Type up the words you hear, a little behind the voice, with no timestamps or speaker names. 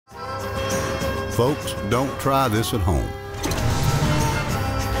Folks, don't try this at home.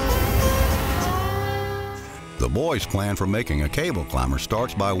 The boys' plan for making a cable climber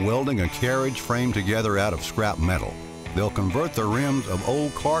starts by welding a carriage frame together out of scrap metal. They'll convert the rims of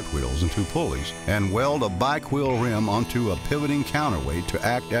old cartwheels into pulleys and weld a bike wheel rim onto a pivoting counterweight to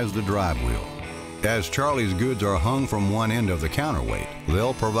act as the drive wheel. As Charlie's goods are hung from one end of the counterweight,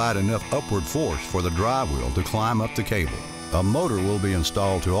 they'll provide enough upward force for the drive wheel to climb up the cable. A motor will be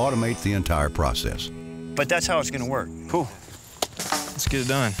installed to automate the entire process. But that's how it's going to work. Cool. Let's get it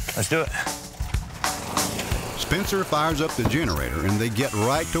done. Let's do it. Spencer fires up the generator and they get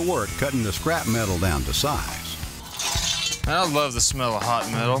right to work cutting the scrap metal down to size. I love the smell of hot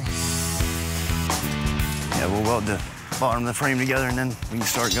metal. Yeah, we'll weld the bottom of the frame together and then we can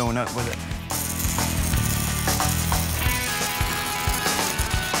start going up with it.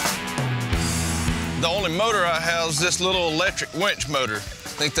 The only motor I have is this little electric winch motor.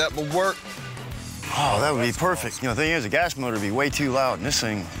 Think that will work? Oh, that would be perfect. You know, the thing is, a gas motor would be way too loud, and this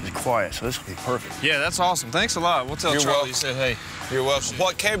thing is quiet, so this would be perfect. Yeah, that's awesome. Thanks a lot. We'll tell Charlie you said hey. You're welcome.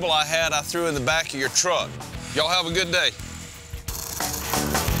 What cable I had, I threw in the back of your truck. Y'all have a good day.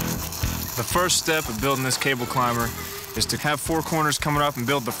 The first step of building this cable climber is to have four corners coming up and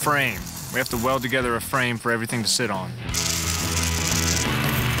build the frame. We have to weld together a frame for everything to sit on.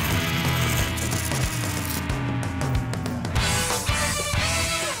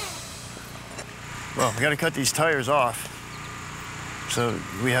 Well, we got to cut these tires off, so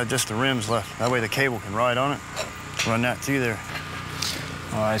we have just the rims left. That way the cable can ride on it. Run that through there.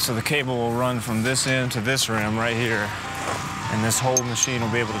 All right, so the cable will run from this end to this rim right here, and this whole machine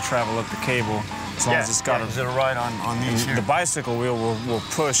will be able to travel up the cable as long as it's got it'll ride on these here. The bicycle wheel will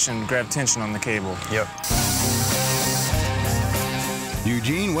push and grab tension on the cable. Yep.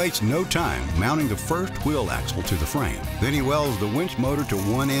 Eugene wastes no time mounting the first wheel axle to the frame. Then he welds the winch motor to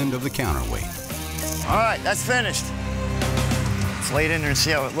one end of the counterweight. All right, that's finished. Let's lay it in there and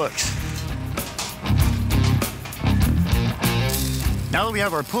see how it looks. Now that we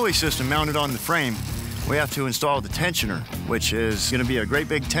have our pulley system mounted on the frame, we have to install the tensioner, which is going to be a great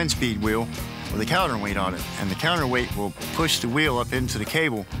big 10-speed wheel with a counterweight on it. And the counterweight will push the wheel up into the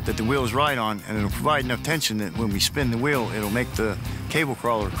cable that the wheels ride on, and it'll provide enough tension that when we spin the wheel, it'll make the cable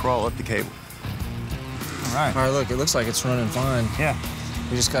crawler crawl up the cable. All right, look, it looks like it's running fine. Yeah.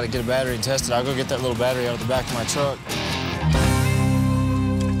 We just got to get a battery and test it. I'll go get that little battery out of the back of my truck.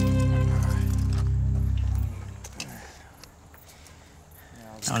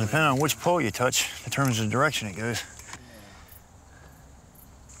 Now, depending on which pole you touch, determines the direction it goes.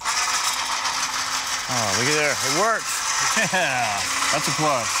 Oh, look at there. It works. Yeah, that's a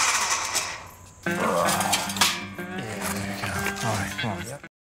plus.